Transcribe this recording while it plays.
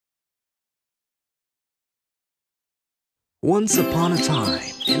Once upon a time,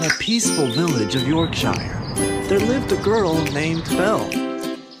 in a peaceful village of Yorkshire, there lived a girl named Belle.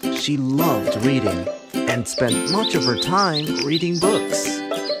 She loved reading and spent much of her time reading books.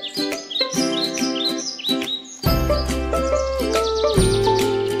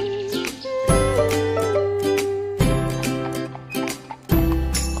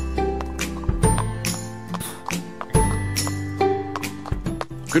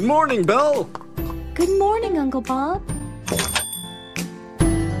 Good morning, Belle! Good morning, Uncle Bob.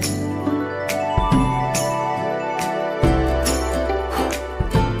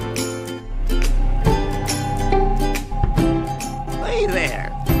 Hey there!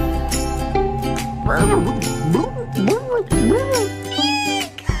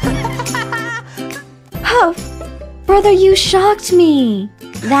 Huff! Brother, you shocked me!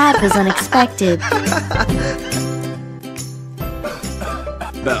 That was unexpected.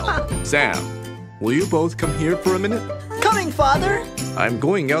 Belle, Sam, will you both come here for a minute? Coming, Father! I'm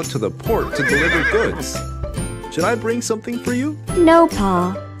going out to the port to deliver goods. Should I bring something for you? No,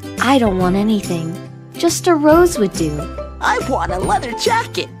 Pa. I don't want anything. Just a rose would do. I want a leather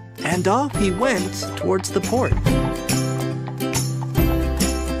jacket! And off he went towards the port.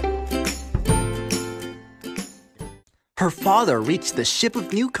 Her father reached the ship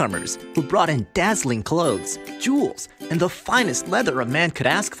of newcomers who brought in dazzling clothes, jewels, and the finest leather a man could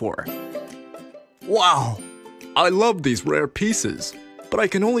ask for. Wow! I love these rare pieces, but I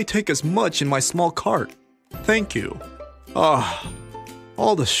can only take as much in my small cart. Thank you.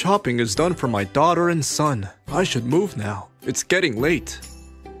 All the shopping is done for my daughter and son. I should move now. It's getting late.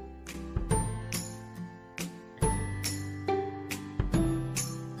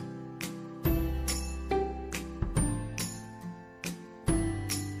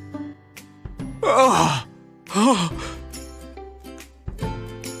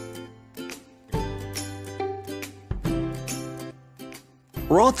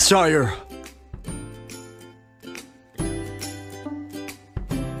 Rothshire.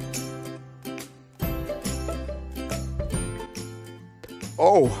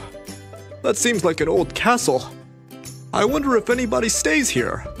 Oh, that seems like an old castle. I wonder if anybody stays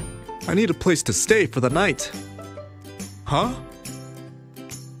here. I need a place to stay for the night. Huh?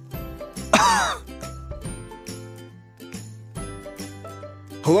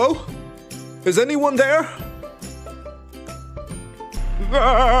 Hello? Is anyone there?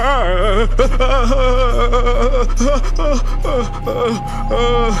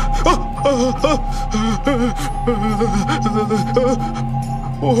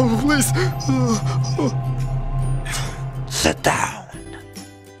 Oh, please. Sit down.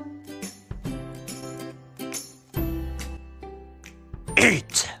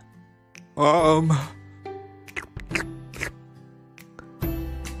 Eat.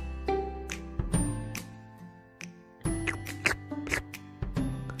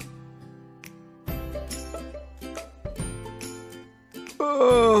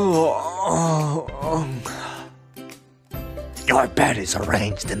 Your bed is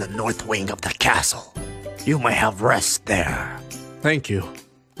arranged in the north wing of the castle. You may have rest there. Thank you.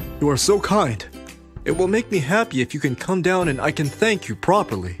 You are so kind. It will make me happy if you can come down and I can thank you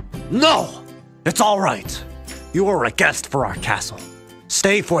properly. No! It's all right. You are a guest for our castle.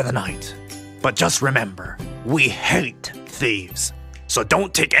 Stay for the night. But just remember, we hate thieves. So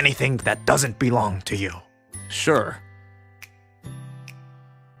don't take anything that doesn't belong to you. Sure.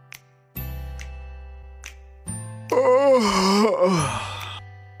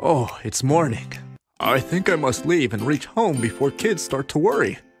 Oh, it's morning. I think I must leave and reach home before kids start to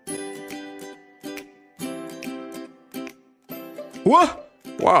worry. What?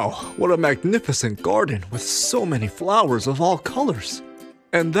 Wow, what a magnificent garden with so many flowers of all colors.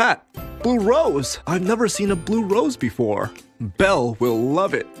 And that blue rose. I've never seen a blue rose before. Belle will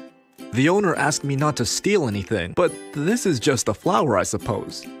love it. The owner asked me not to steal anything, but this is just a flower, I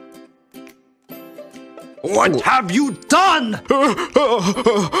suppose. What have you done?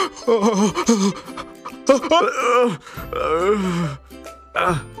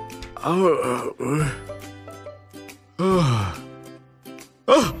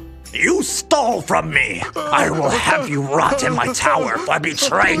 You stole from me! I will have you rot in my tower for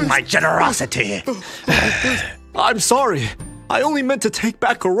betraying my generosity! I'm sorry. I only meant to take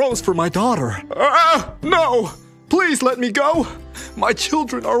back a rose for my daughter. No! Please let me go! My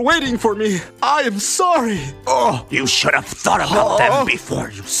children are waiting for me. I am sorry. You should have thought about them before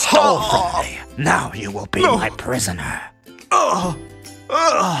you stole from me. Now you will be my prisoner. No.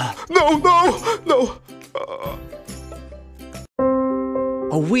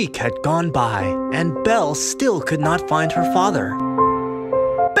 A week had gone by, and Belle still could not find her father.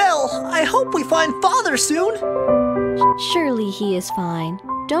 Belle, I hope we find Father soon. Surely he is fine.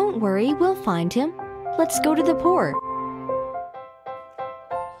 Don't worry, we'll find him. Let's go to the port.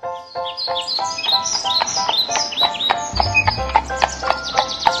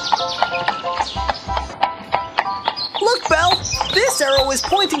 Look, Belle! This arrow is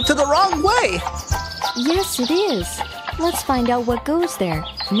pointing to the wrong way! Yes, it is. Let's find out what goes there.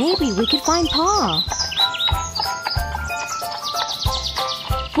 Maybe we could find Pa.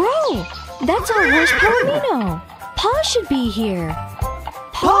 Bro, that's our horse Palomino. Pa should be here.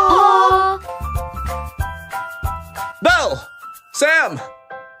 Pa! Belle! Sam!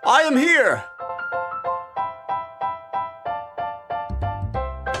 I am here!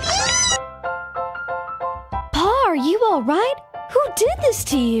 Pa, are you all right? Who did this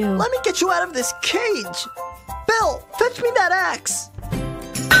to you? Let me get you out of this cage! Belle, fetch me that axe!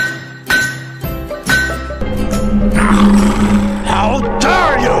 How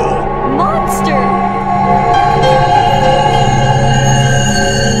dare you! Monster!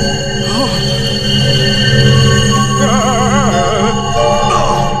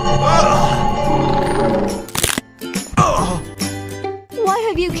 Why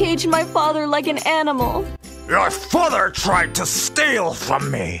have you caged my father like an animal? Your father tried to steal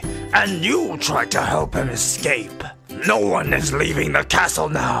from me, and you tried to help him escape. No one is leaving the castle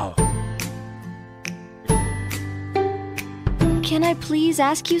now. Can I please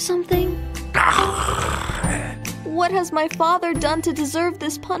ask you something? What has my father done to deserve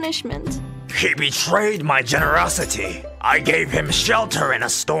this punishment? He betrayed my generosity. I gave him shelter in a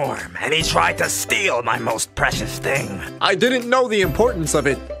storm, and he tried to steal my most precious thing. I didn't know the importance of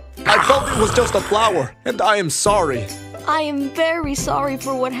it. I thought it was just a flower, and I am sorry. I am very sorry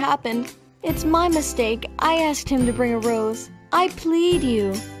for what happened. It's my mistake. I asked him to bring a rose. I plead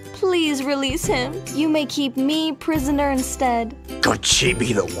you. Please release him. You may keep me prisoner instead. Could she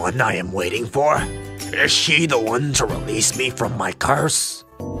be the one I am waiting for? Is she the one to release me from my curse?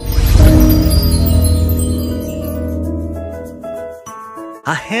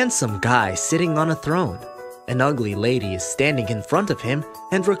 A handsome guy sitting on a throne. An ugly lady is standing in front of him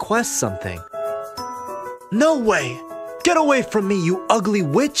and requests something. No way! Get away from me, you ugly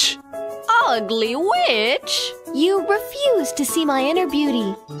witch! Ugly witch! You refuse to see my inner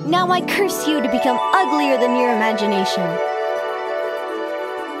beauty. Now I curse you to become uglier than your imagination.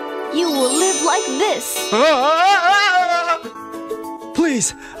 You will live like this.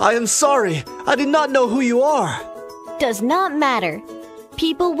 Please, I am sorry. I did not know who you are. Does not matter.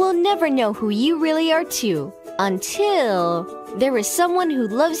 People will never know who you really are too, until there is someone who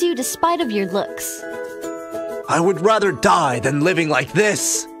loves you despite of your looks. I would rather die than living like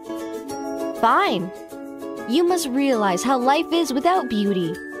this. Fine. You must realize how life is without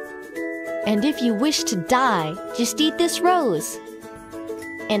beauty. And if you wish to die, just eat this rose.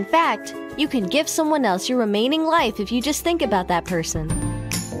 In fact, you can give someone else your remaining life if you just think about that person.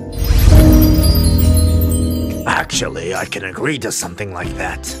 Actually, I can agree to something like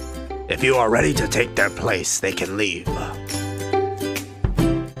that. If you are ready to take their place, they can leave.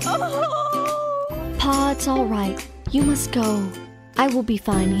 Pa, it's all right. You must go. I will be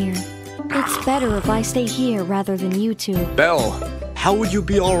fine here. It's better if I stay here rather than you two. Belle, how would you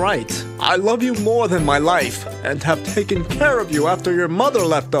be alright? I love you more than my life, and have taken care of you after your mother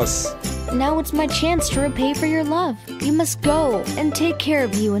left us. Now it's my chance to repay for your love. You must go and take care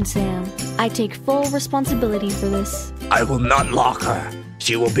of you and Sam. I take full responsibility for this. I will not lock her.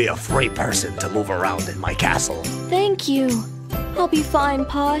 She will be a free person to move around in my castle. Thank you. I'll be fine,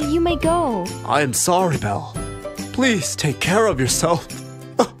 Pa. You may go. I am sorry, Belle. Please take care of yourself.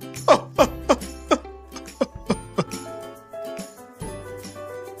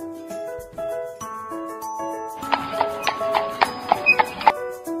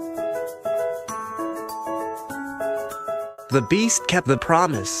 The beast kept the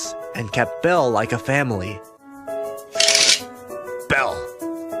promise and kept Belle like a family. Belle.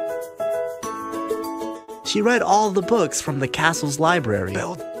 She read all the books from the castle's library,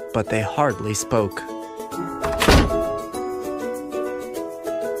 Belle. but they hardly spoke.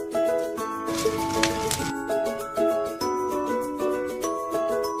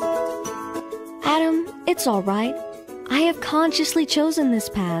 Adam, it's all right. I have consciously chosen this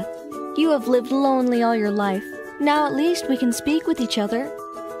path. You have lived lonely all your life. Now at least we can speak with each other.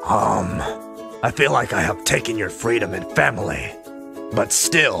 I feel like I have taken your freedom and family. But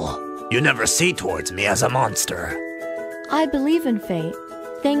still, you never see towards me as a monster. I believe in fate.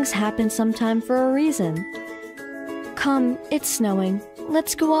 Things happen sometime for a reason. Come, it's snowing.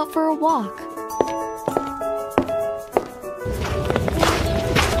 Let's go out for a walk.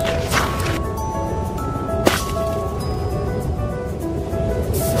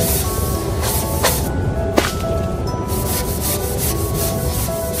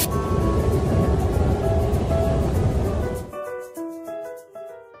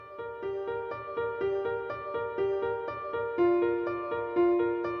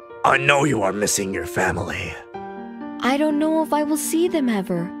 I know you are missing your family. I don't know if I will see them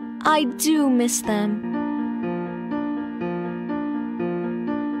ever. I do miss them.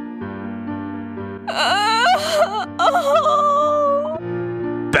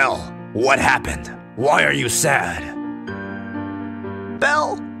 Belle, what happened? Why are you sad?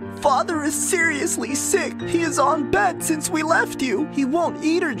 Belle, Father is seriously sick. He is on bed since we left you. He won't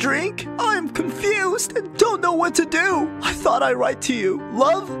eat or drink. I'm confused and don't know what to do. I thought I'd write to you.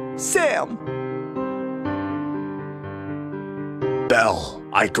 Love, Sam. Belle,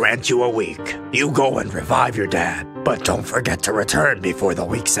 I grant you a week. You go and revive your dad, but don't forget to return before the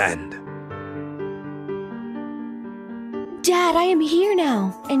week's end. Dad, I am here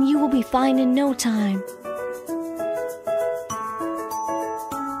now, and you will be fine in no time.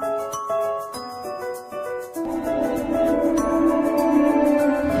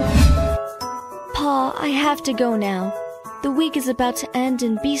 Pa, I have to go now. The week is about to end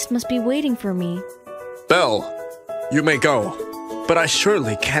and Beast must be waiting for me. Belle, you may go, but I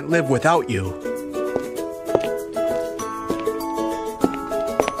surely can't live without you.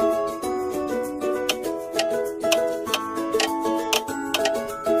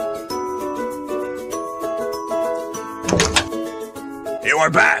 You are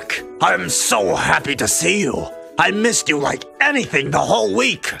back! I'm so happy to see you! I missed you like anything the whole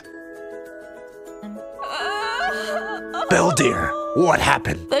week! Belle dear, what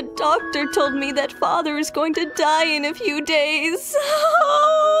happened? The doctor told me that Father is going to die in a few days.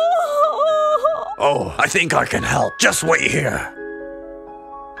 Oh, I think I can help. Just wait here.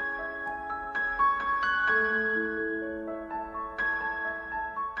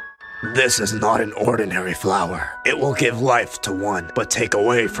 This is not an ordinary flower. It will give life to one, but take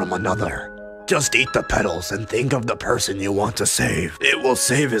away from another. Just eat the petals and think of the person you want to save. It will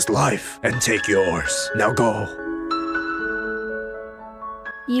save his life and take yours. Now go.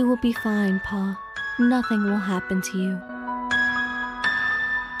 You will be fine, Pa. Nothing will happen to you.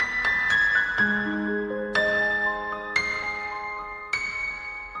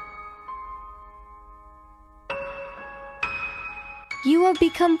 You have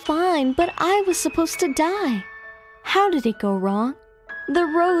become fine, but I was supposed to die. How did it go wrong? The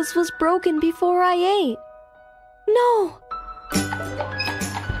rose was broken before I ate. No!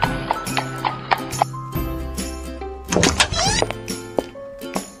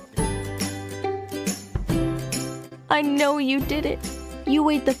 I know you did it. You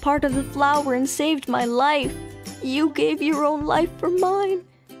ate the part of the flower and saved my life. You gave your own life for mine.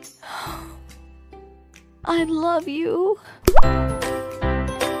 I love you.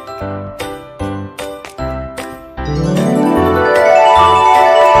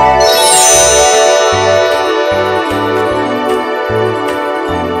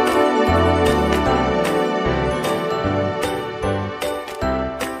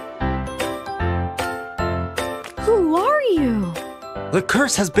 Who are you? The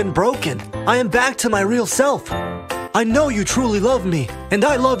curse has been broken. I am back to my real self. I know you truly love me, and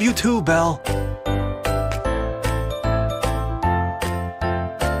I love you too, Belle.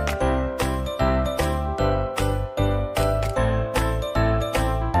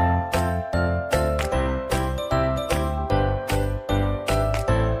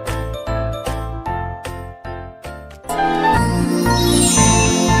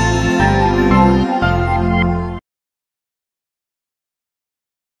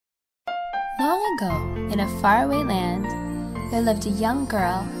 Long ago, in a faraway land, there lived a young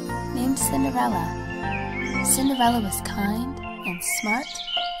girl named Cinderella. Cinderella was kind and smart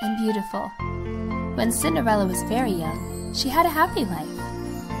and beautiful. When Cinderella was very young, she had a happy life.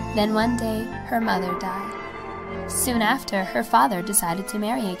 Then one day, her mother died. Soon after, her father decided to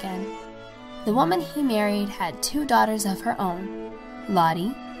marry again. The woman he married had 2 daughters of her own,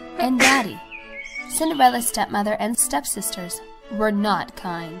 Lottie and Dottie. Cinderella's stepmother and stepsisters were not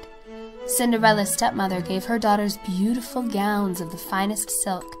kind. Cinderella's stepmother gave her daughters beautiful gowns of the finest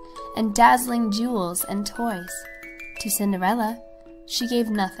silk and dazzling jewels and toys. To Cinderella, she gave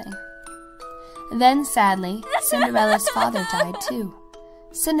nothing. Then, sadly, Cinderella's father died too.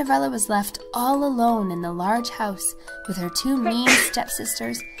 Cinderella was left all alone in the large house with her 2 mean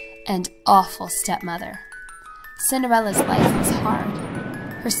stepsisters and awful stepmother. Cinderella's life was hard.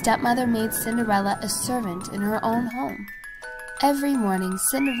 Her stepmother made Cinderella a servant in her own home. Every morning,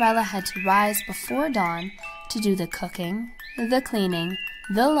 Cinderella had to rise before dawn to do the cooking, the cleaning,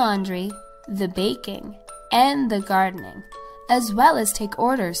 the laundry, the baking, and the gardening, as well as take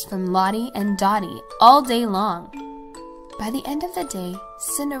orders from Lottie and Dottie all day long. By the end of the day,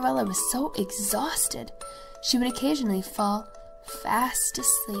 Cinderella was so exhausted, she would occasionally fall fast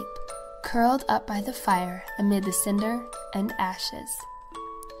asleep, curled up by the fire amid the cinder and ashes.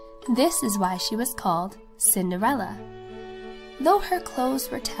 This is why she was called Cinderella. Though her clothes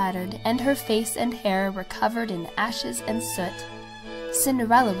were tattered and her face and hair were covered in ashes and soot,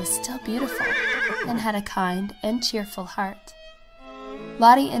 Cinderella was still beautiful and had a kind and cheerful heart.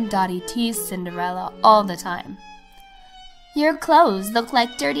 Lottie and Dottie teased Cinderella all the time. "Your clothes look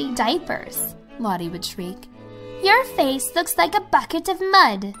like dirty diapers," Lottie would shriek. "Your face looks like a bucket of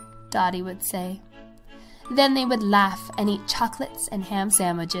mud," Dottie would say. Then they would laugh and eat chocolates and ham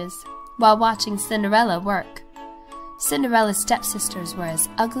sandwiches while watching Cinderella work. Cinderella's stepsisters were as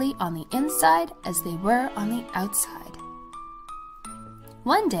ugly on the inside as they were on the outside.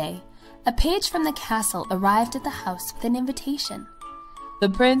 One day, a page from the castle arrived at the house with an invitation. "The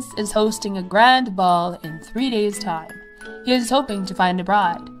prince is hosting a grand ball in 3 days' time. He is hoping to find a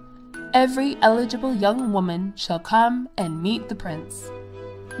bride. Every eligible young woman shall come and meet the prince."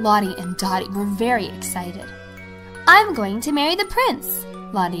 Lottie and Dottie were very excited. "I'm going to marry the prince,"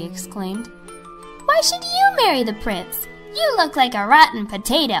 Lottie exclaimed. "Why should you marry the prince? You look like a rotten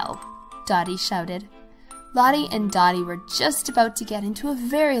potato," Dottie shouted. Lottie and Dottie were just about to get into a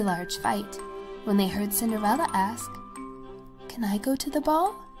very large fight when they heard Cinderella ask, "Can I go to the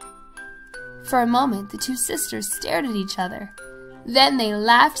ball?" For a moment, the two sisters stared at each other. Then they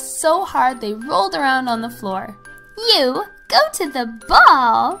laughed so hard they rolled around on the floor. "You go to the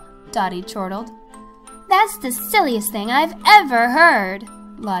ball?" Dottie chortled. "That's the silliest thing I've ever heard,"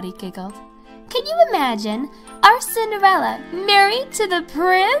 Lottie giggled. "Can you imagine our Cinderella married to the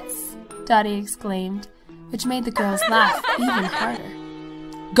prince?" Dottie exclaimed, which made the girls laugh even harder.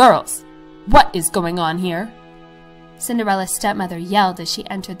 "Girls, what is going on here?" Cinderella's stepmother yelled as she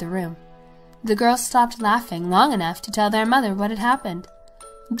entered the room. The girls stopped laughing long enough to tell their mother what had happened.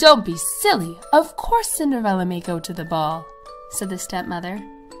 "Don't be silly. Of course Cinderella may go to the ball," said the stepmother.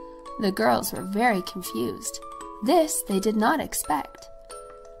 The girls were very confused. This they did not expect.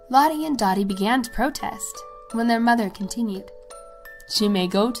 Lottie and Dottie began to protest when their mother continued. "She may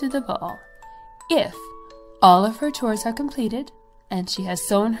go to the ball if all of her chores are completed and she has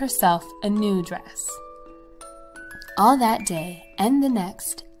sewn herself a new dress." All that day, and the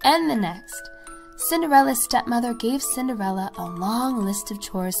next, Cinderella's stepmother gave Cinderella a long list of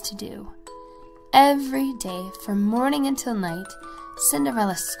chores to do. Every day, from morning until night,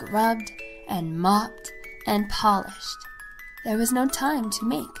 Cinderella scrubbed and mopped and polished. There was no time to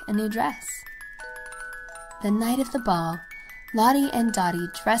make a new dress. The night of the ball, Lottie and Dottie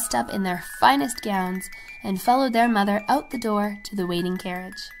dressed up in their finest gowns and followed their mother out the door to the waiting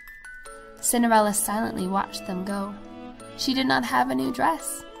carriage. Cinderella silently watched them go. She did not have a new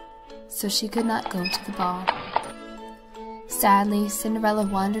dress, so she could not go to the ball. Sadly, Cinderella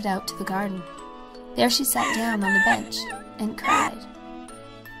wandered out to the garden. There she sat down on the bench and cried.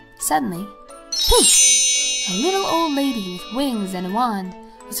 Suddenly, poof! A little old lady with wings and a wand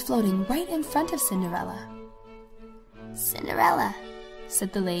was floating right in front of Cinderella. "Cinderella,"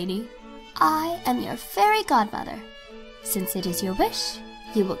 said the lady, "I am your fairy godmother. Since it is your wish,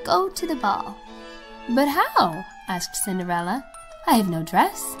 you will go to the ball." "But how?" asked Cinderella. "I have no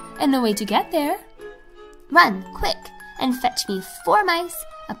dress and no way to get there." "Run, quick, and fetch me 4 mice,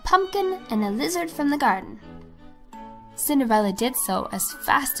 a pumpkin, and a lizard from the garden." Cinderella did so as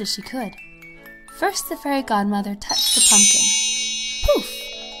fast as she could. First, the fairy godmother touched the pumpkin. Poof!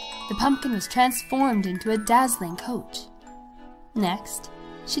 The pumpkin was transformed into a dazzling coach. Next,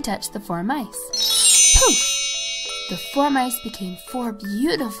 she touched the 4 mice. Poof! The 4 mice became 4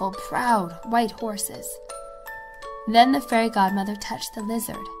 beautiful, proud, white horses. Then the fairy godmother touched the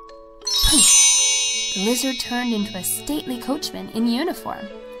lizard. Poof! The lizard turned into a stately coachman in uniform.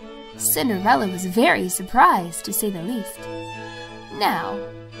 Cinderella was very surprised, to say the least. "Now,"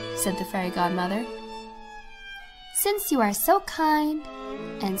 said the fairy godmother, "since you are so kind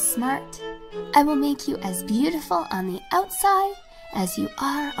and smart, I will make you as beautiful on the outside as you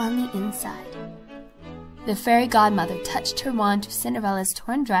are on the inside." The fairy godmother touched her wand to Cinderella's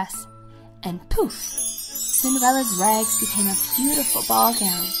torn dress, and poof! Cinderella's rags became a beautiful ball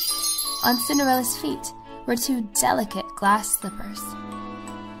gown. On Cinderella's feet were 2 delicate glass slippers.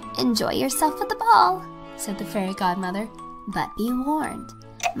 "Enjoy yourself at the ball," said the fairy godmother, "but be warned,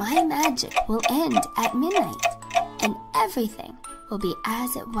 my magic will end at midnight, and everything will be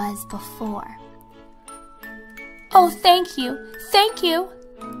as it was before." "Oh, thank you, thank you!"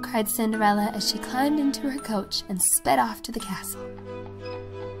 cried Cinderella as she climbed into her coach and sped off to the castle.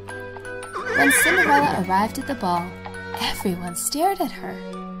 When Cinderella arrived at the ball, everyone stared at her.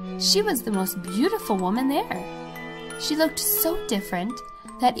 She was the most beautiful woman there. She looked so different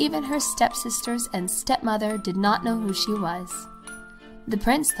that even her stepsisters and stepmother did not know who she was. The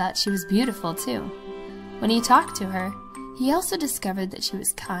prince thought she was beautiful too. When he talked to her, He also discovered that she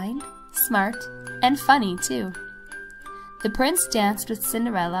was kind, smart, and funny too. The prince danced with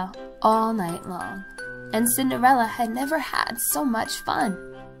Cinderella all night long, and Cinderella had never had so much fun.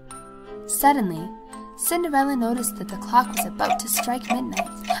 Suddenly, Cinderella noticed that the clock was about to strike midnight.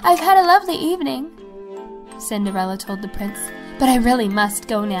 "I've had a lovely evening," Cinderella told the prince, "but I really must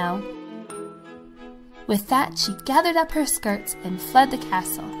go now." With that, she gathered up her skirts and fled the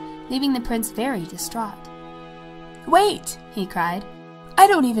castle, leaving the prince very distraught. "Wait," he cried. "I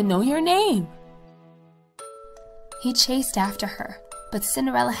don't even know your name." He chased after her, but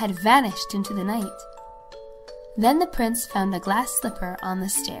Cinderella had vanished into the night. Then the prince found a glass slipper on the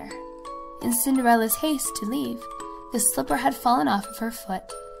stair. In Cinderella's haste to leave, the slipper had fallen off of her foot,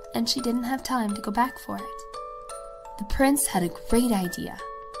 and she didn't have time to go back for it. The prince had a great idea.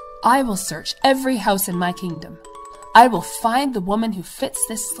 "I will search every house in my kingdom. I will find the woman who fits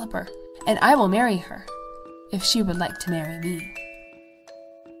this slipper, and I will marry her, if she would like to marry me."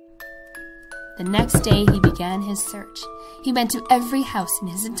 The next day he began his search. He went to every house in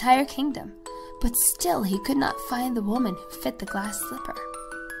his entire kingdom, but still he could not find the woman who fit the glass slipper.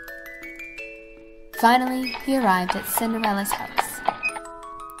 Finally, he arrived at Cinderella's house.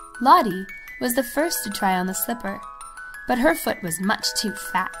 Lottie was the first to try on the slipper, but her foot was much too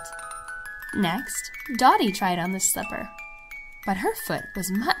fat. Next, Dottie tried on the slipper, but her foot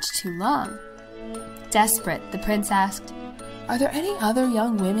was much too long. Desperate, the prince asked, "Are there any other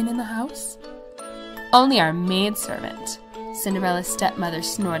young women in the house?" "Only our maidservant," Cinderella's stepmother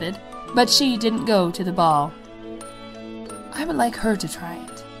snorted, "but she didn't go to the ball." "I would like her to try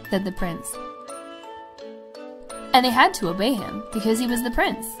it," said the prince. And they had to obey him because he was the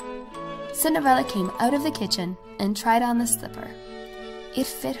prince. Cinderella came out of the kitchen and tried on the slipper. It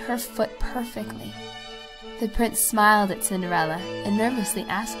fit her foot perfectly. The prince smiled at Cinderella and nervously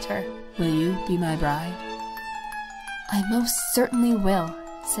asked her, "Will you be my bride?" "I most certainly will,"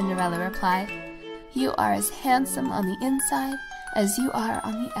 Cinderella replied. "You are as handsome on the inside as you are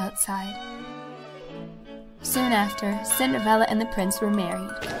on the outside." Soon after, Cinderella and the prince were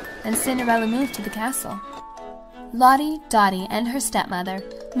married, and Cinderella moved to the castle. Lottie, Dottie, and her stepmother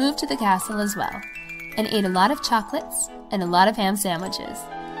moved to the castle as well, and ate a lot of chocolates and a lot of ham sandwiches,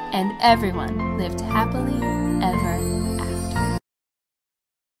 and everyone lived happily ever after.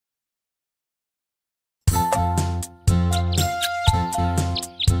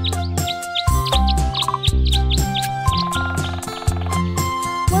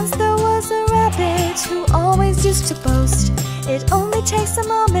 Once there was a rabbit who always used to boast, "It only takes a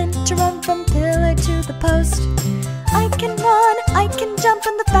moment to run from pillar to the post. I can run, I can jump,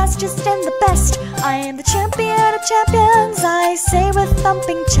 and the fastest and the best. I am the champion of champions," I say with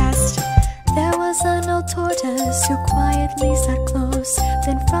thumping chest. There was an old tortoise who quietly sat close.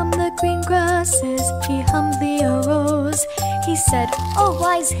 Then from the green grasses he humbly arose. He said, "Oh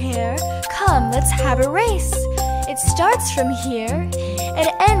wise hare, come let's have a race. It starts from here and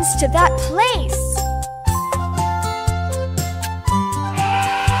ends to that place."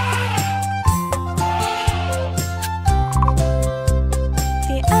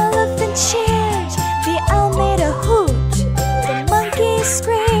 Cheered, the owl made a hoot, the monkey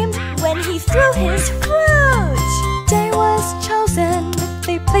screamed when he threw his fruit. Day was chosen,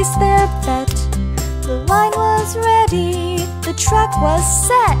 they placed their bet. The line was ready, the track was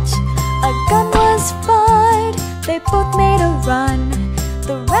set. A gun was fired, they both made a run.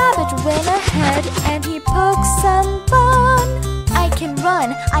 The rabbit went ahead and he poked some fun. "I can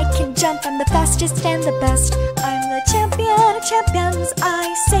run, I can jump, I'm the fastest and the best. I'm the champion of champions,"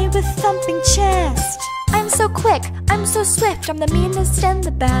 I say with thumping chest. "I'm so quick, I'm so swift, I'm the meanest and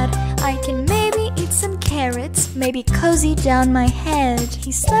the bad. I can maybe eat some carrots, maybe cozy down my head."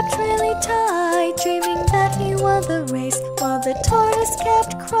 He slept really tight, dreaming that he won the race, while the tortoise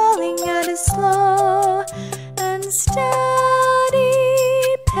kept crawling at a slow and steady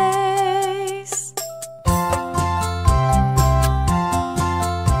pace.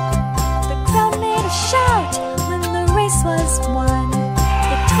 The crowd made a shout when the race was won.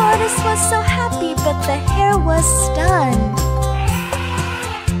 The tortoise was so happy, but the hare was stunned.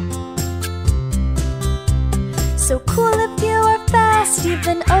 So cool if you are fast,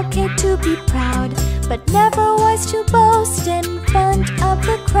 even okay to be proud, but never wise to boast in front of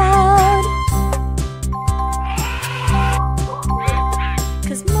the crowd.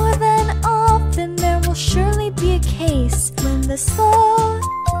 'Cause more than often there will surely be a case when the slow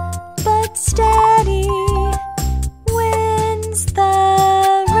but steady wins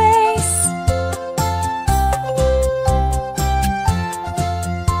the race.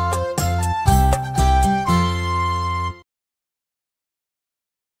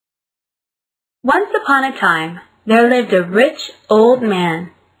 Once upon a time, there lived a rich old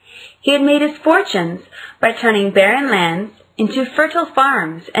man. He had made his fortunes by turning barren lands into fertile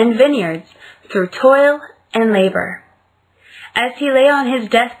farms and vineyards through toil and labor. As he lay on his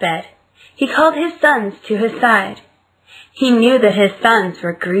deathbed, he called his sons to his side. He knew that his sons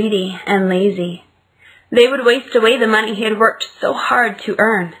were greedy and lazy. They would waste away the money he had worked so hard to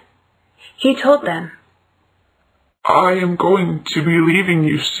earn. He told them, I am going to be leaving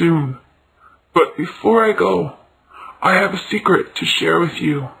you soon, but before I go, I have a secret to share with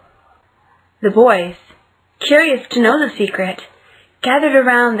you. The boys, curious to know the secret, gathered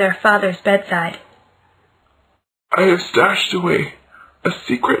around their father's bedside. I have stashed away a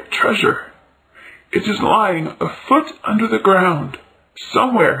secret treasure. It is lying a foot under the ground,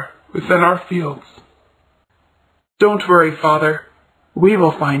 somewhere within our fields. Don't worry, Father. We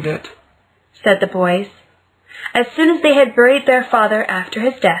will find it, said the boys. As soon as they had buried their father after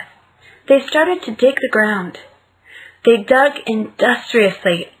his death, they started to dig the ground. They dug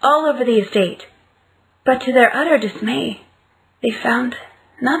industriously all over the estate, but to their utter dismay, they found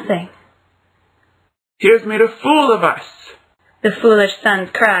nothing. He has made a fool of us, the foolish sons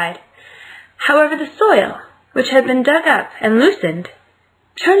cried. However, the soil, which had been dug up and loosened,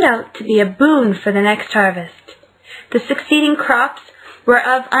 turned out to be a boon for the next harvest. The succeeding crops were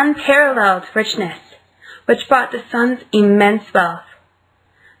of unparalleled richness, which brought the sons immense wealth.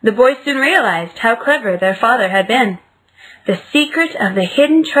 The boys soon realized how clever their father had been. The secret of the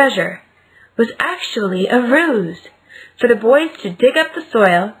hidden treasure was actually a ruse for the boys to dig up the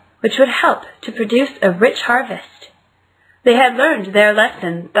soil, which would help to produce a rich harvest. They had learned their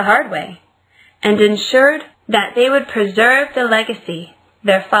lesson the hard way, and ensured that they would preserve the legacy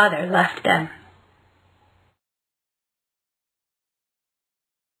their father left them.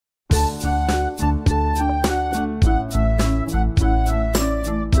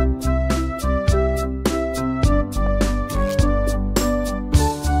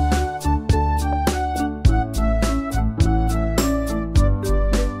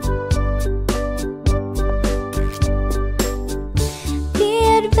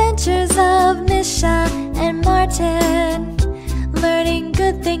 Of Misha and Martin, learning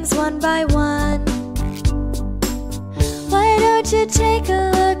good things one by one. Why don't you take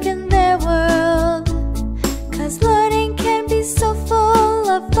a look in their world? 'Cause learning can be so full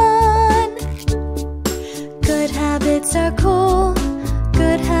of fun. Good habits are cool,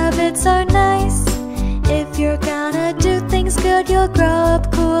 good habits are nice. If you're gonna do things good, you'll grow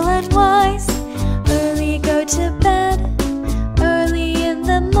up cool and wise. Early go to bed, early in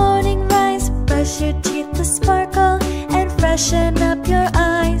the morning rise. Brush your teeth to sparkle and freshen up your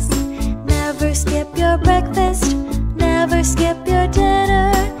eyes. Never skip your breakfast, never skip your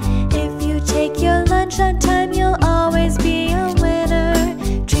dinner. If you take your lunch on time, you'll always be a winner.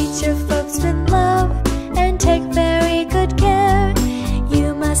 Treat your folks with love and take very good care.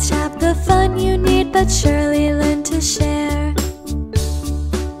 You must have the fun you need, but surely learn to share.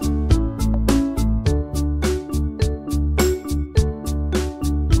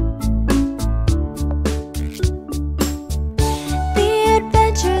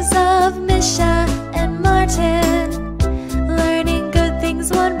 Misha and Martin, learning good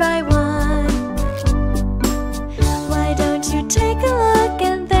things one by one. Why don't you take a look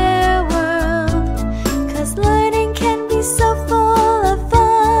in their world? 'Cause learning can be so full of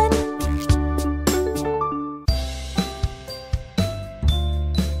fun.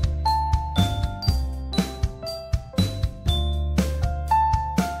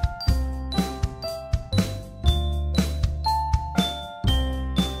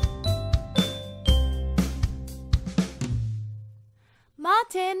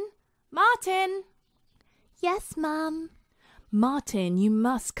 Martin! Yes, Mum. Martin, you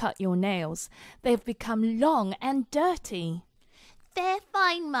must cut your nails. They've become long and dirty. They're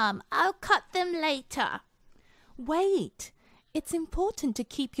fine, Mum. I'll cut them later. Wait. It's important to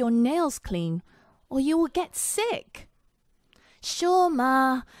keep your nails clean, or you will get sick. Sure,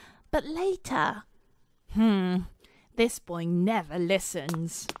 Ma, but later. This boy never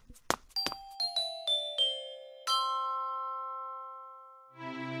listens.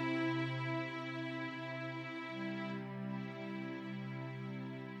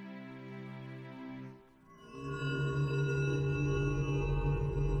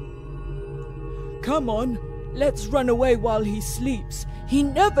 Come on, let's run away while he sleeps. He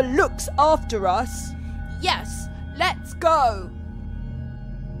never looks after us. Yes, let's go.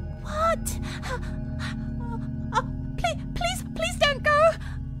 What? Please don't go.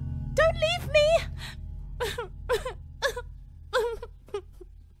 Don't leave me.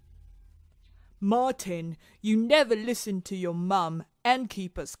 Martin, you never listen to your mum and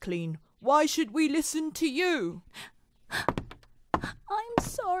keep us clean. Why should we listen to you? I'm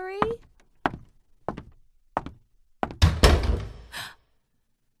sorry.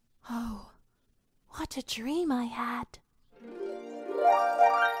 Oh, what a dream I had.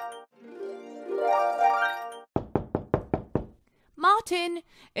 Martin,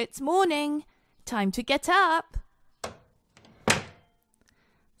 it's morning. Time to get up.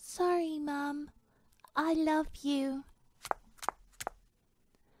 Sorry, Mum. I love you.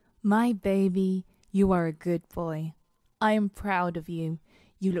 My baby, you are a good boy. I am proud of you.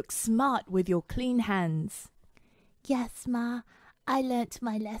 You look smart with your clean hands. Yes, Ma. I learnt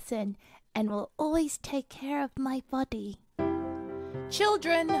my lesson and will always take care of my body.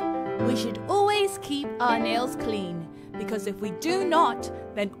 Children, we should always keep our nails clean, because if we do not,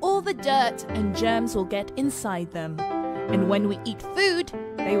 then all the dirt and germs will get inside them. And when we eat food,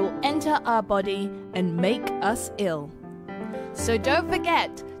 they will enter our body and make us ill. So don't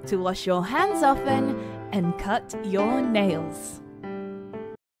forget to wash your hands often and cut your nails.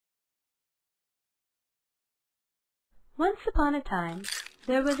 Once upon a time,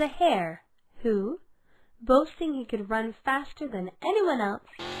 there was a hare who, boasting he could run faster than anyone else,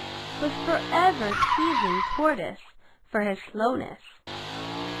 was forever teasing Tortoise for his slowness.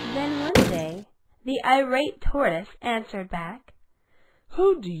 Then one day, the irate Tortoise answered back,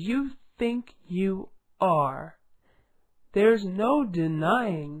 "Who do you think you are? There's no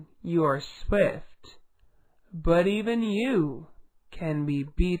denying you are swift, but even you can be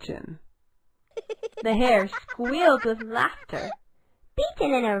beaten." The hare squealed with laughter.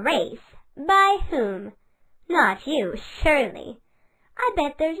 "Beaten in a race? By whom? Not you, surely. I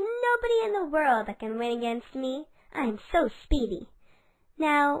bet there's nobody in the world that can win against me. I'm so speedy.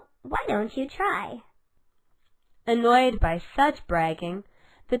 Now, why don't you try?" Annoyed by such bragging,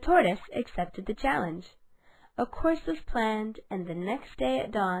 the Tortoise accepted the challenge. A course was planned, and the next day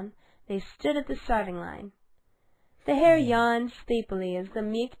at dawn they stood at the starting line. The hare yawned sleepily as the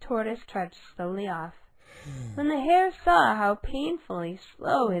meek Tortoise trudged slowly off. When the hare saw how painfully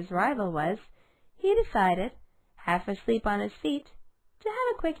slow his rival was, he decided, half asleep on his feet, to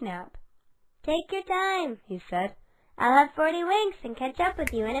have a quick nap. "Take your time," he said. "I'll have 40 winks and catch up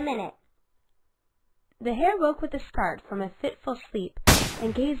with you in a minute." The hare woke with a start from a fitful sleep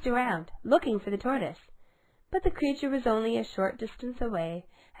and gazed around, looking for the Tortoise. But the creature was only a short distance away,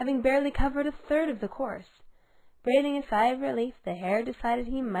 having barely covered a third of the course. Breathing a sigh of relief, the hare decided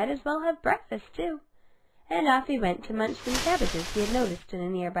he might as well have breakfast too, and off he went to munch some cabbages he had noticed in a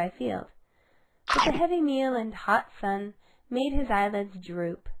nearby field. But the heavy meal and hot sun made his eyelids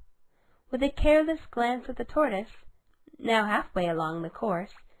droop. With a careless glance at the Tortoise, now halfway along the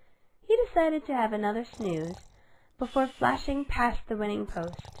course, he decided to have another snooze before flashing past the winning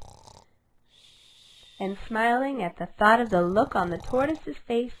post. And smiling at the thought of the look on the Tortoise's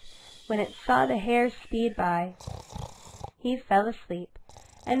face when it saw the hare speed by, he fell asleep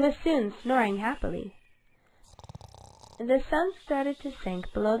and was soon snoring happily. The sun started to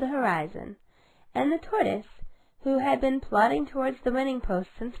sink below the horizon, and the Tortoise, who had been plodding towards the winning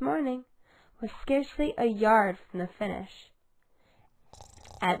post since morning, was scarcely a yard from the finish.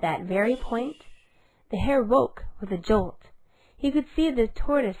 At that very point, the hare woke with a jolt. He could see the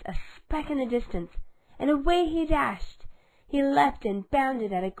Tortoise a speck in the distance, and away he dashed. He leapt and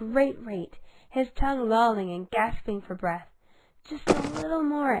bounded at a great rate, his tongue lolling and gasping for breath. Just a little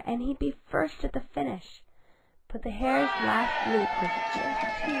more, and he'd be first at the finish. But the hare's last leap was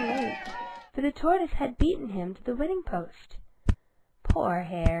just too late, for the Tortoise had beaten him to the winning post. Poor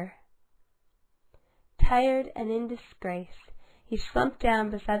hare! Tired and in disgrace, he slumped down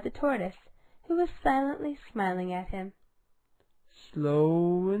beside the Tortoise, who was silently smiling at him.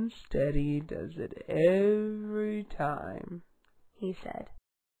 "Slow and steady does it every time," he said.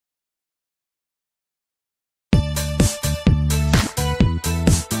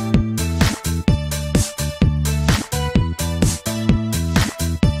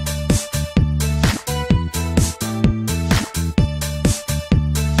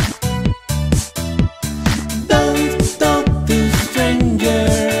 Don't talk to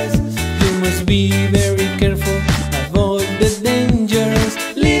strangers. You must be very careful. Avoid the dangers.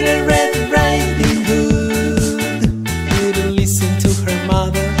 Little Red Riding Hood didn't listen to her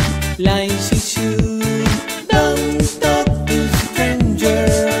mother like she should. Don't talk to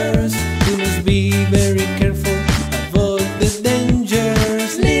strangers. You must be very careful. Avoid the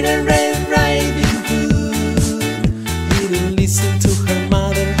dangers. Little Red Riding Hood didn't listen to her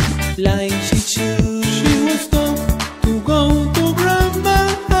mother like she should. She was told to go to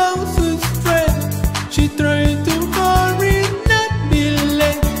Grandma's house straight. She tried to hurry, not be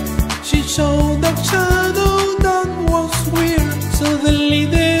late. She saw that shadow that was weird. Suddenly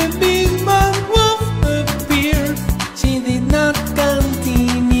the big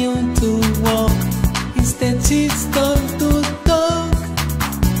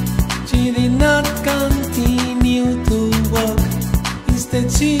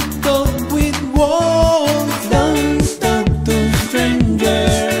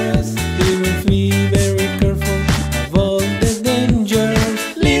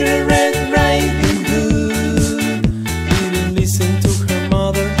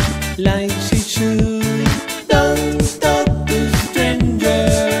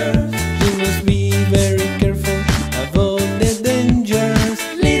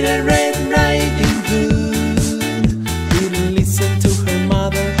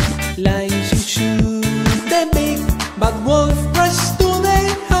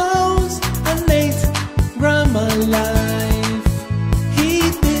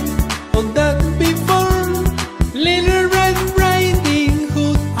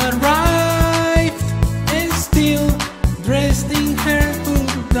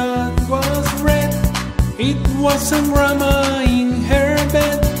It wasn't Grandma in her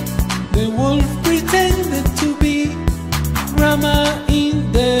bed. The wolf pretended to be Grandma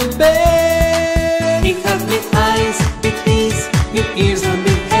in the bed. It had big eyes, big teeth, big ears and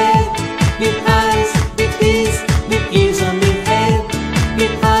big head. Big eyes, big teeth, big ears and big head.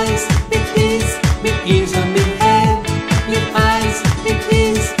 Big eyes, big teeth, big ears and big head. Big eyes, big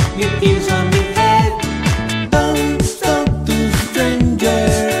teeth, big ears and big head. Don't talk to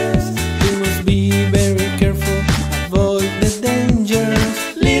strangers. You must be very careful. Avoid the dangers.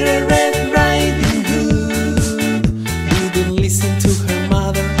 Little Red Riding Hood didn't listen to her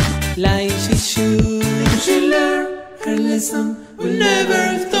mother like she should. She learned her lesson. Will never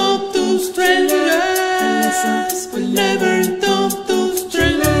talk to strangers. Will never talk to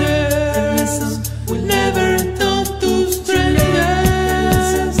strangers. Will never talk to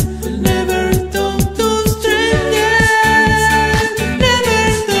strangers. Will never talk to strangers. Will never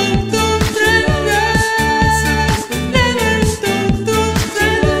talk to strangers. Will never talk to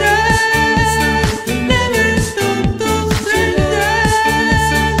strangers. Will never talk to strangers.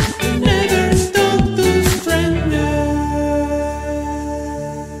 Will never talk to strangers.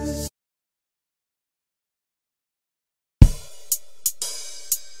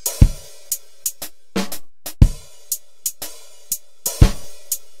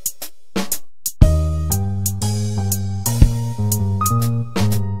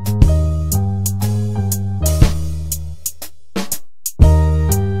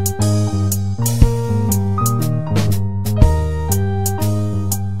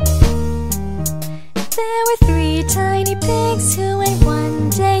 There were 3 tiny pigs who went one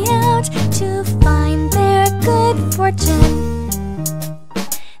day out to find their good fortune.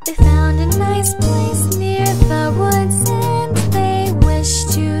 They found a nice place near the woods and they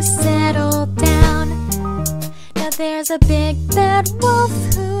wished to settle down. Now there's a big bad wolf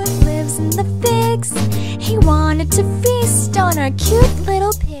who lives in the figs. He wanted to feast on our cute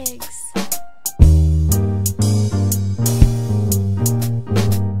little pigs.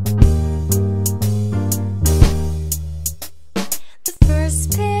 The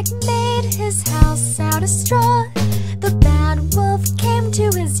first pig made his house out of straw. The bad wolf came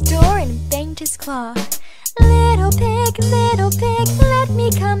to his door and banged his claw. Little pig, let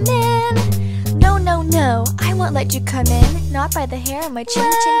me come in. No, no, no, I won't let you come in. Not by the hair on my chin,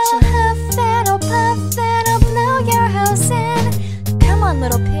 chin, chin. Huff and I'll puff and I'll blow your house in. Come on,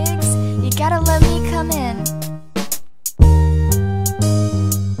 little pigs, you gotta let me come in.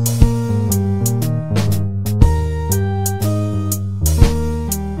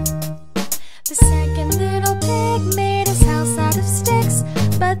 The second little pig made his house out of sticks,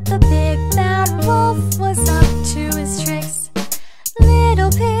 but the big bad wolf was up to his tricks.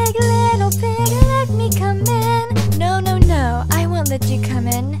 Little pig, let me come in. No, no, no, I won't let you come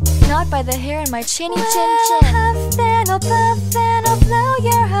in. Not by the hair in my chinny chin chin. Huff and I'll puff and I'll blow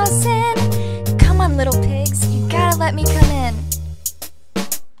your house in. Come on, little pigs, you gotta let me come in.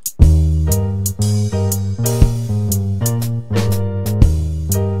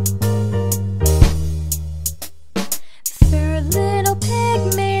 The third little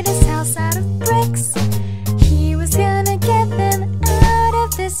pig made his house out of bricks. He was gonna get them out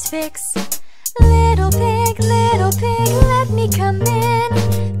of this fix. Little pig, let me come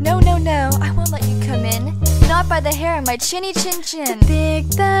in. No, no, no, I won't let you come in. Not by the hair on my chinny chin chin. The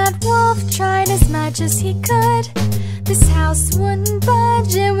big bad wolf tried as much as he could. This house wouldn't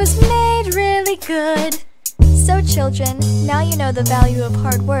budge, it was made really good. So children, now you know the value of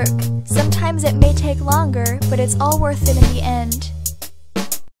hard work. Sometimes it may take longer, but it's all worth it in the end.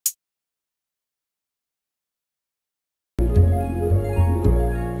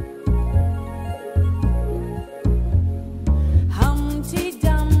 Humpty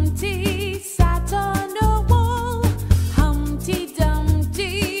Dumpty sat on a wall. Humpty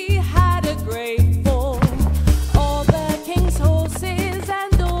Dumpty had a great fall. All the king's horses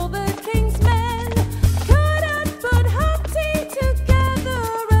and all the king's men couldn't put Humpty together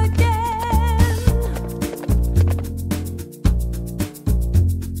again.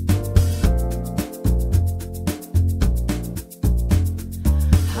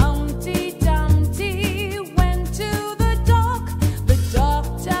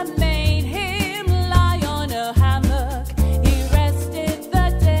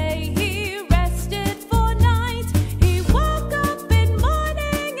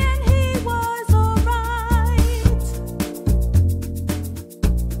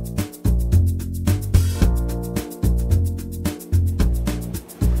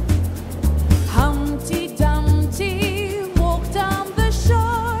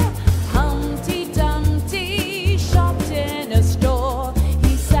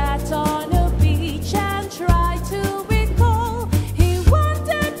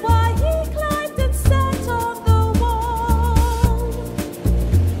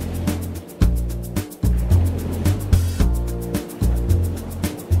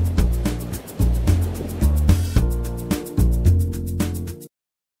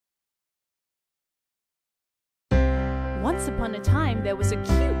 upon a time, there was a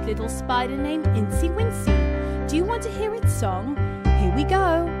cute little spider named Incy Wincy. Do you want to hear its song? Here we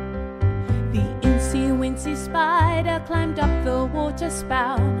go. The Incy Wincy spider climbed up the water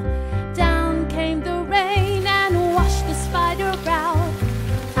spout. Down came the rain and washed the spider out.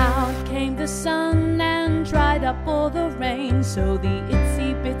 Out came the sun and dried up all the rain. So the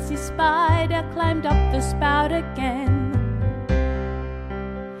itsy bitsy spider climbed up the spout again.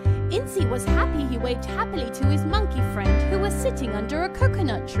 Incy was happy. He waved happily to his monkey friend who was sitting under a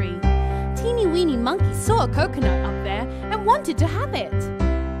coconut tree. Teeny weeny monkey saw a coconut up there and wanted to have it.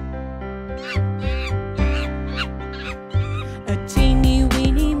 A teeny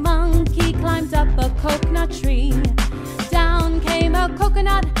weeny monkey climbed up a coconut tree. Down came a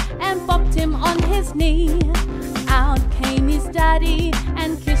coconut and bopped him on his knee. Out came his daddy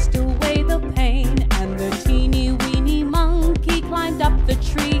and kissed away the pain. And the teeny weeny monkey climbed up the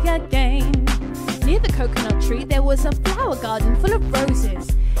tree again. Near the coconut tree there was a flower garden full of roses.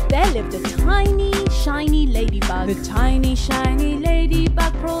 There lived a tiny, shiny ladybug. The tiny, shiny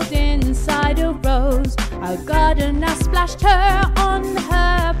ladybug crawled inside a rose. A gardener splashed her on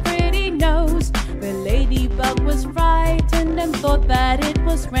her pretty nose. The ladybug was frightened and thought that it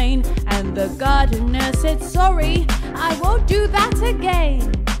was rain. And the gardener said, "Sorry, I won't do that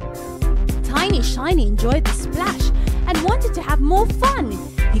again." Tiny Shiny enjoyed the splash and wanted to have more fun.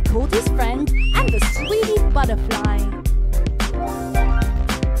 He called his friend and the sweetie butterfly.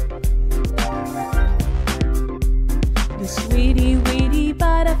 The sweetie weedy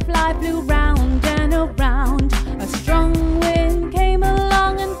butterfly flew round and around. A strong wind came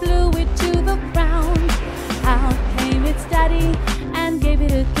along and blew it to the ground. Out came its daddy and gave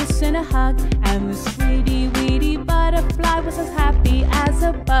it a kiss and a hug. And the sweetie weedy butterfly was as happy as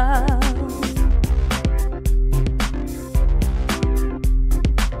a bug.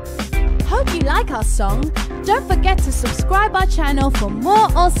 Hope you like our song. Don't forget to subscribe our channel for more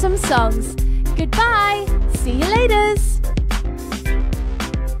awesome songs. Goodbye. See you later.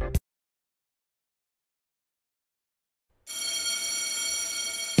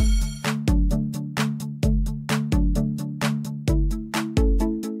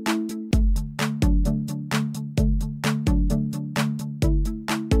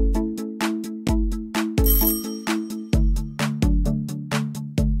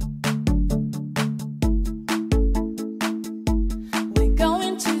 We're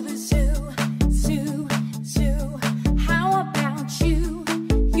going to the zoo.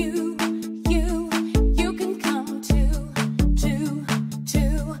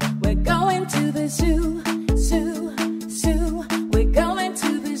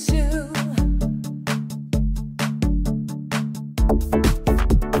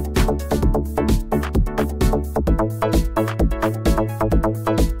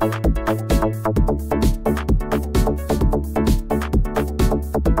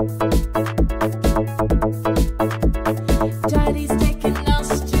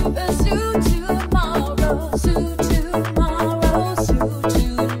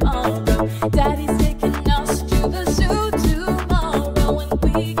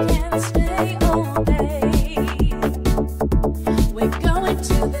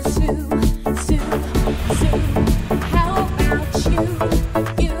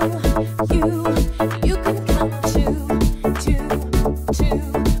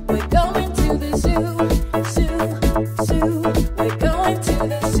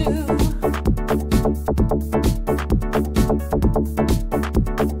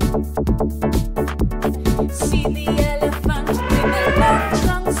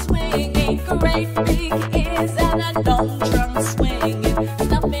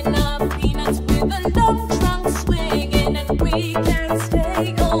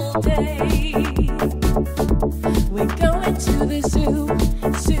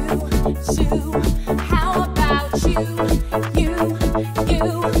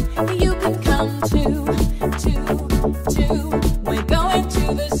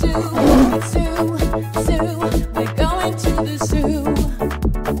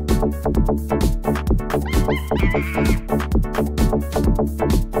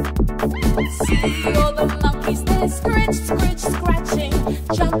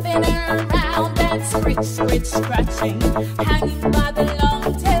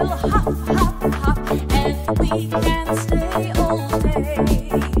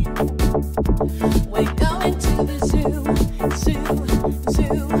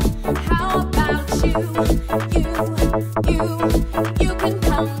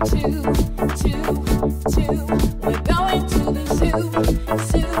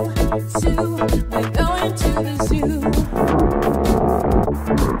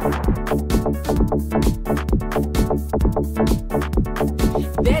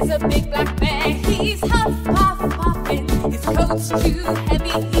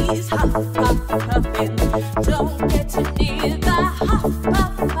 he's huff, puff, puffin'. Don't get too near the huff,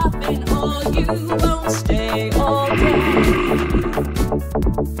 puff, puffin', or you won't stay all day.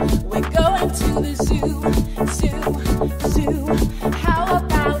 We're going to the zoo, zoo, zoo. How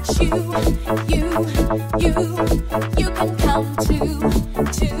about you, you can come too,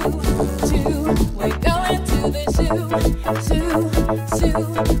 too, too. We're going to the zoo, zoo, zoo.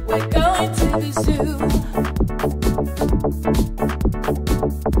 We're going to the zoo.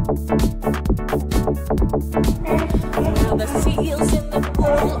 Well, the seals in the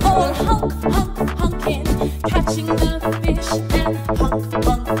pool all honk, honk, honking, catching the fish and honk,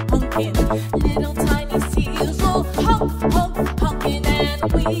 honk, honking. Little tiny seals all honk, honk, honking, and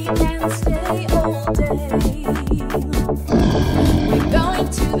we can stay all day. We're going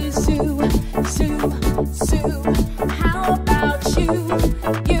to the zoo, zoo, zoo. How about you,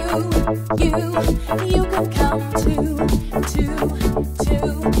 you can come too, too, too.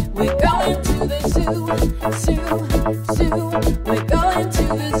 We're going to the zoo, zoo, zoo. We're going to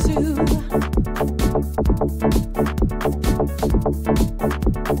the zoo.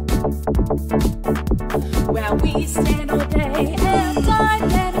 Where we stand all day and I'm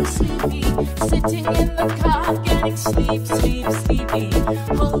getting sleepy, sitting in the car getting sleep, sleep, sleepy.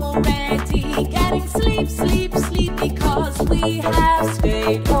 Home already getting sleep, sleep, sleepy, 'cause we have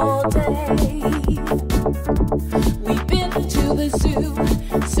stayed all day. We've been to the zoo,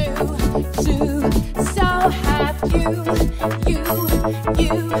 zoo, zoo. So have you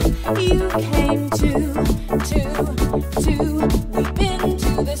came too, too, too. We've been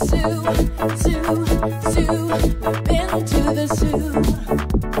to the zoo, zoo, zoo. We've been to the zoo.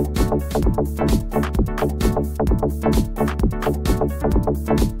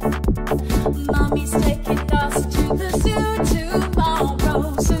 Mommy's taking us to the zoo tomorrow,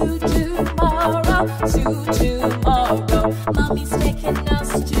 zoo tomorrow, zoo tomorrow. Mommy's taking us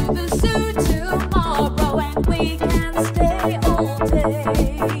to the zoo tomorrow, and we can stay all day.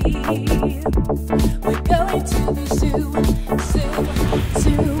 We're going to the zoo, zoo,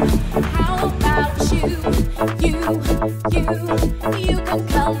 zoo. How about you, you can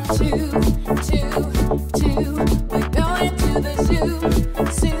come too, too, too. We're going to the zoo,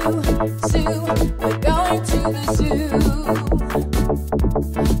 zoo, zoo. We're going to the zoo.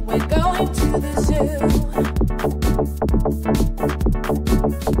 We're going to the zoo.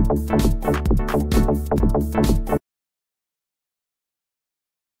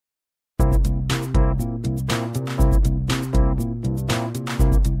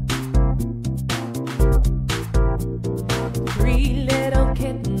 Three little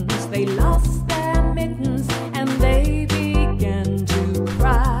kittens, they lost their mittens and they began to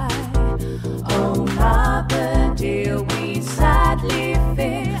cry. Oh, mother dear, we sadly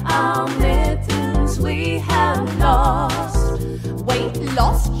fear our mittens we have lost. Wait,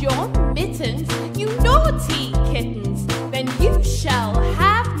 lost your mittens, you naughty kittens? Then you shall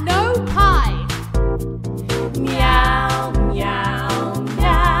have no pie. Meow, meow,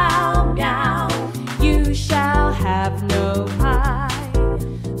 meow, meow. You shall have no pie.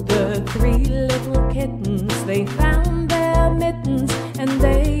 The three little kittens, they found their mittens and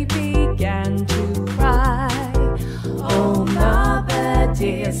they began to cry. Oh, mother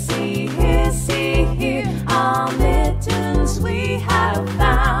dear, see here, our mittens we have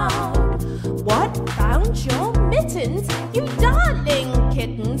found. What, found your mittens, you darling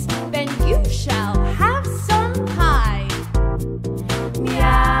kittens? Then you shall have some pie.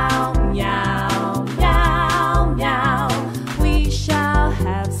 Meow, meow, meow, meow. We shall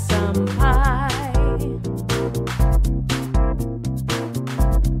have some pie.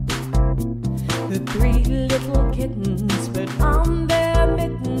 The three little kittens put on their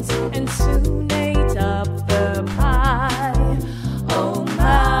mittens and soon ate up the pie. Oh,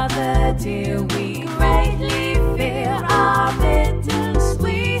 mother dear, we greatly fear our mittens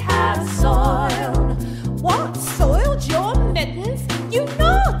we have soiled. What, soiled your mittens, you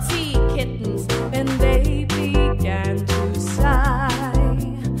naughty kittens? Then they began to sigh.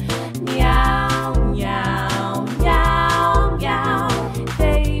 Meow, meow, meow, meow.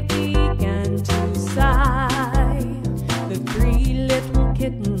 They began to sigh. The three little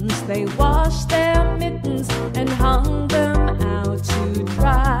kittens, they washed their mittens and hung them out to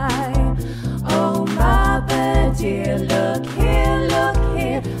dry. Oh, mother dear, look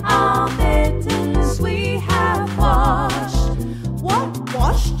here, our mittens we have washed. What,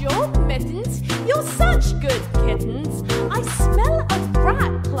 washed your mittens? You're such good kittens. I smell a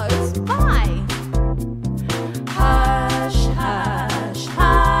rat close by. Hush, hush,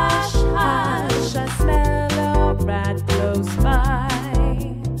 hush, hush, I smell a rat close by.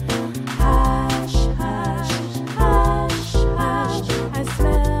 Hush, hush, hush,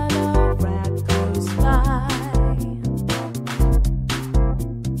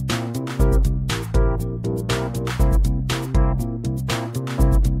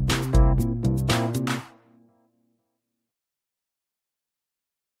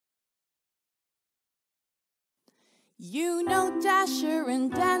 You know Dasher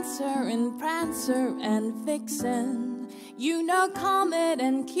and Dancer and Prancer and Vixen. You know Comet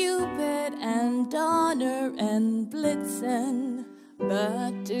and Cupid and Donner and Blitzen.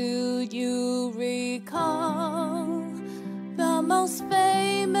 But do you recall the most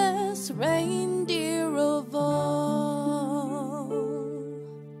famous reindeer of all?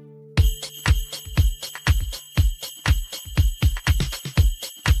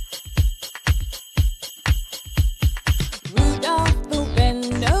 Rudolph the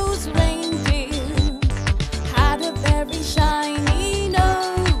red-nosed reindeer had a very shiny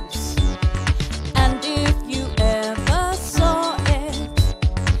nose, and if you ever saw it,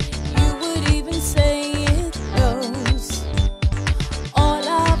 you would even say it glows. All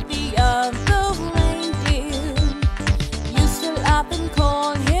of the other reindeer used to laugh and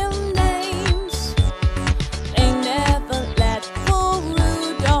call him names. They never let poor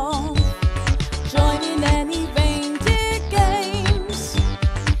Rudolph join in any reindeer games.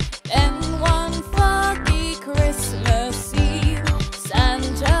 Then one foggy Christmas Eve,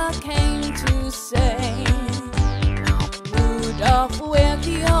 Santa came to say, Rudolph, with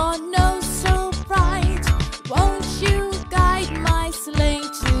your nose so bright, won't you guide my sleigh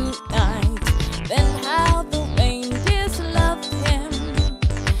tonight? Then how the reindeers loved him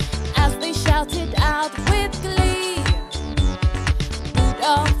as they shouted out with glee,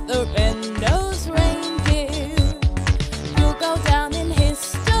 Rudolph the red-nosed reindeer, you'll go down in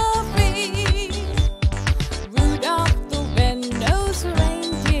history. Rudolph the red-nosed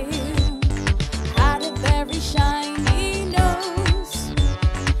reindeer had a very shiny nose,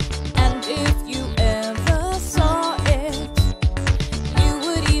 and if you ever saw it, you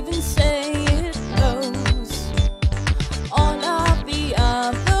would even say it glows. All of the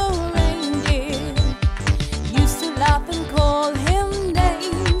other reindeer used to laugh and call him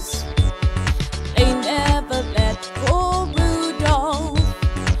names. They never let poor Rudolph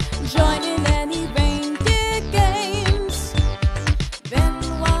join in any reindeer games. Then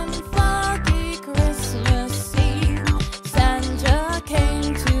one foggy Christmas Eve, Santa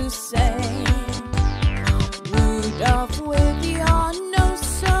came to say, Rudolph, with your nose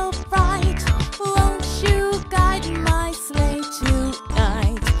so bright, won't you guide my sleigh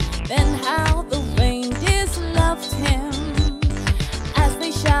tonight? Then how the reindeers loved him as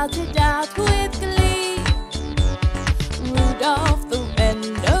they shouted out with glee, Rudolph the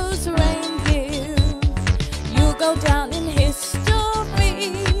red-nosed reindeer, you'll go down in